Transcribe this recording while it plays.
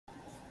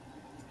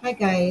Hi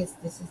guys,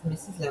 this is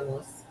Mrs.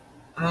 Lemos.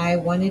 I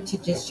wanted to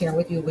just share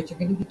with you what you're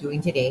going to be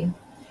doing today.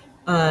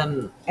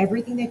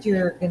 Everything that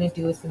you're going to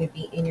do is going to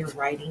be in your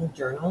writing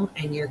journal,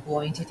 and you're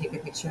going to take a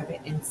picture of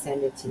it and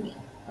send it to me.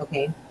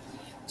 Okay.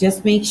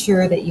 Just make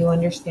sure that you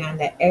understand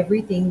that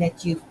everything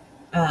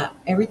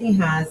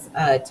has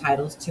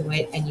titles to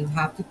it, and you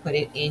have to put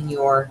it in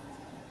your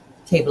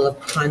table of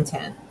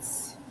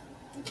contents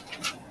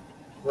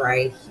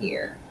right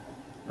here.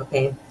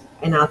 Okay.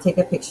 And I'll take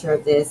a picture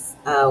of this,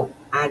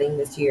 adding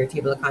this to your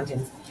table of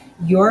contents.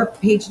 Your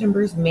page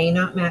numbers may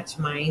not match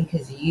mine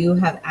because you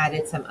have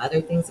added some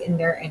other things in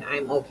there, and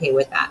I'm okay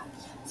with that.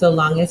 So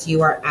long as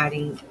you are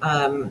adding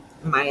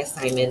my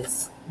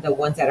assignments, the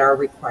ones that are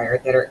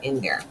required that are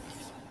in there.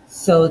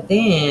 So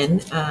then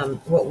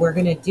what we're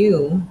going to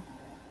do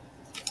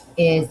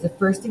is the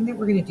first thing that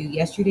we're going to do.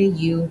 Yesterday,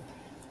 you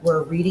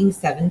were reading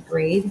seventh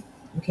grade,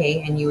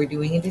 okay, and you were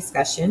doing a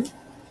discussion.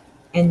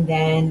 And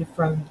then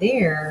from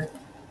there,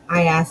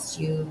 I asked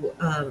you,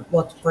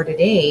 well, for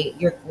today,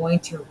 you're going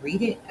to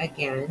read it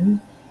again.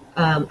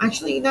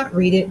 Actually, not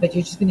read it, but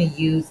you're just going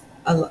to use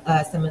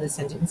some of the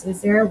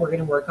sentences there. We're going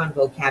to work on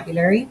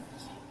vocabulary.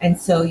 And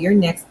so your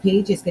next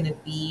page is going to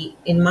be,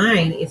 in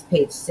mine, is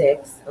page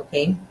 6,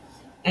 okay?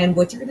 And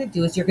what you're going to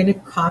do is you're going to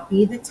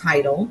copy the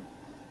title.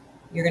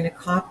 You're going to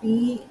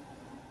copy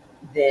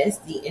this,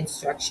 the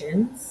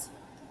instructions,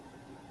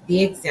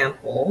 the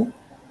example.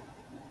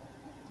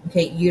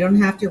 Okay, you don't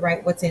have to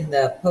write what's in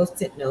the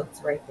post-it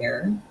notes right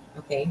there,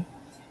 okay?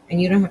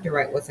 And you don't have to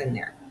write what's in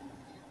there.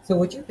 So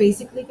what you're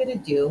basically going to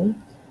do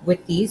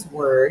with these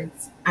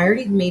words, I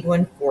already made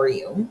one for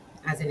you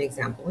as an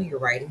example. You're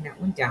writing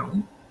that one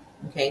down,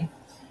 okay?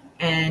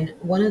 And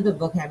one of the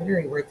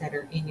vocabulary words that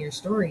are in your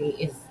story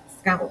is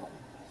scowl.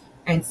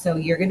 And so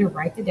you're going to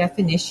write the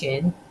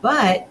definition,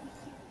 but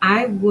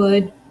I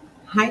would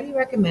highly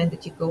recommend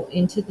that you go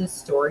into the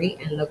story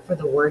and look for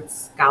the word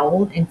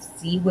scowl and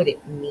see what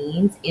it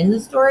means in the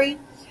story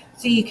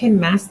so you can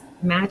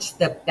match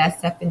the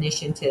best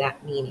definition to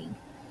that meaning.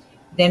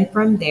 Then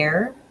from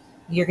there,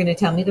 you're going to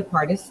tell me the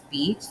part of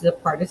speech. The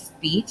part of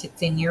speech,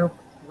 it's in your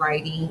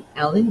writing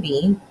L and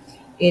B.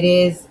 It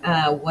is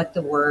what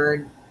the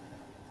word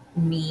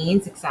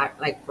means,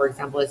 exact, like for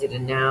example, is it a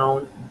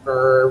noun,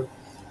 verb,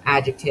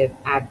 adjective,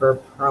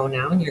 adverb,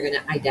 pronoun? You're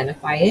going to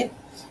identify it.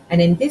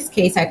 And in this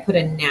case, I put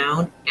a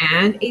noun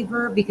and a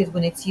verb because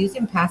when it's used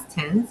in past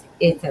tense,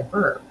 it's a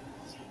verb.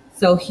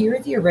 So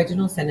here's the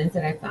original sentence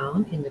that I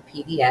found in the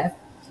PDF.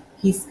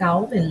 He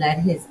scowled and let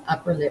his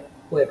upper lip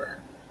quiver.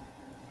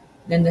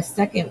 Then the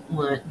second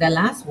one, the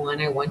last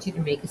one, I want you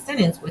to make a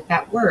sentence with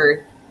that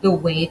word the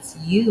way it's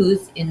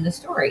used in the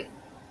story.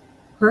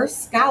 Her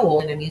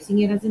scowl, and I'm using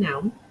it as a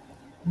noun,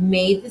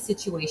 made the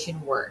situation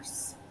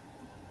worse.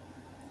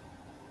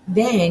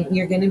 Then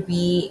you're going to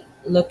be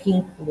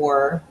looking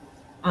for,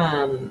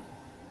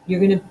 you're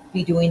going to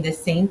be doing the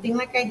same thing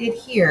like I did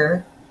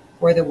here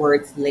for the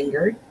words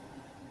lingered,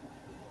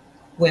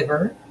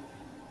 quiver,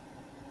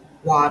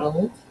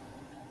 waddled,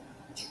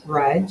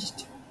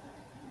 trudged,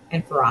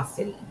 and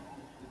ferocity.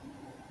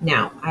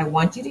 Now, I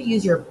want you to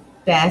use your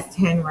best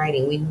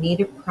handwriting. We need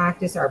to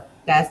practice our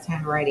best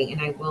handwriting,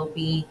 and I will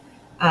be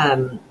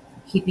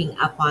keeping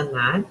up on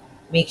that.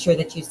 Make sure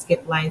that you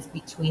skip lines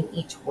between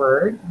each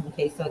word,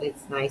 okay, so that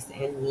it's nice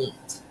and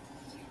neat.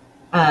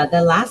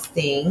 The last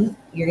thing,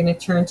 you're going to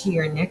turn to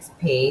your next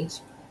page,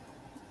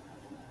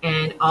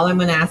 and all I'm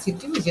going to ask you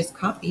to do is just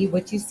copy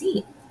what you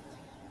see.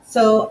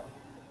 So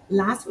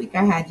last week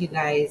I had you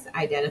guys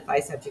identify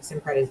subjects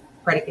and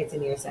predicates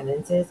in your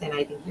sentences, and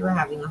I think you were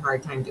having a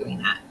hard time doing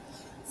that.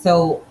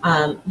 So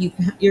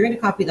you're going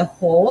to copy the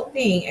whole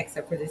thing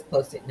except for this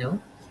post-it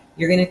note.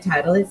 You're going to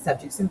title it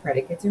subjects and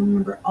predicates, and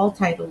remember all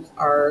titles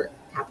are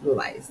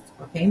capitalized,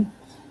 okay?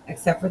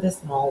 Except for the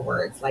small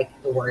words like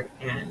the word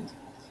and.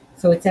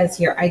 So it says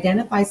here,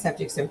 identify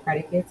subjects and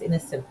predicates in a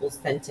simple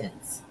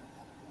sentence.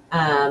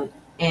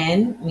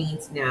 N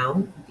means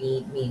noun,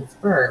 V means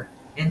verb.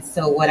 And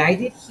so what I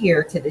did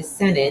here to this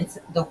sentence,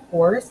 the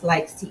horse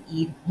likes to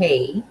eat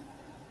hay.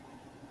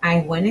 I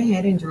went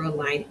ahead and drew a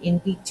line in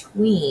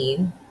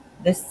between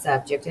the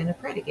subject and the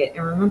predicate.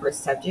 And remember,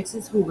 subjects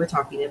is who we're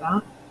talking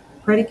about.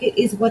 Predicate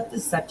is what the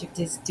subject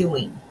is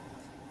doing.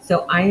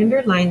 So I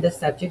underlined the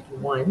subject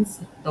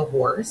once, the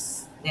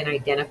horse, then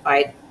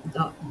identified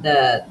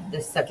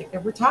the subject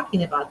that we're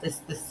talking about. The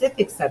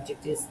specific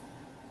subject is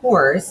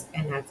horse,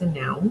 and that's a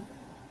noun.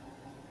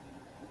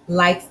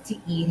 Likes to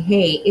eat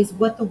hay is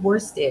what the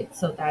horse did,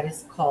 so that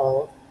is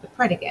called the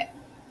predicate.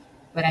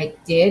 But I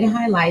did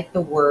highlight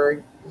the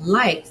word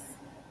likes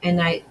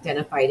and I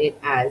identified it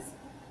as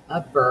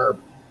a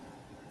verb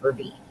for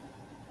be.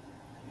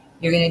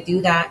 You're going to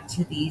do that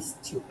to these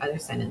two other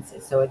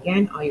sentences. So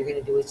again, all you're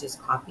going to do is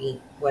just copy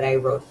what I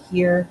wrote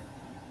here,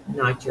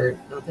 not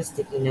the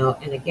sticky note.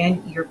 And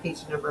again, your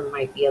page number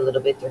might be a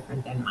little bit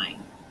different than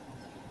mine.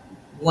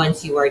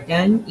 Once you are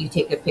done, you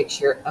take a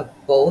picture of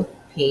both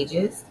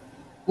pages.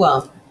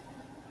 Well,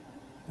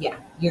 yeah,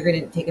 you're going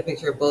to take a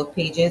picture of both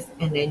pages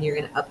and then you're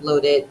going to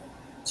upload it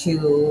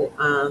to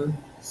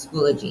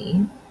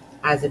Schoology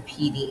as a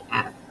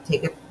PDF.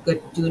 Take a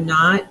good, do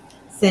not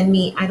send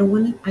me, I don't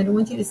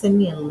want you to send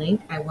me a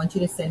link. I want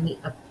you to send me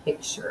a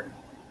picture.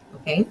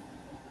 Okay.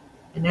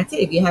 And that's it.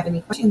 If you have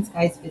any questions,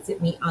 guys,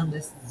 visit me on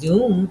this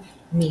Zoom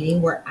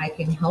meeting where I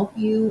can help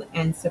you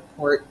and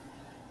support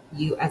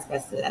you as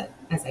best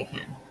as I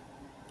can.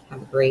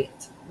 Have a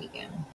great weekend.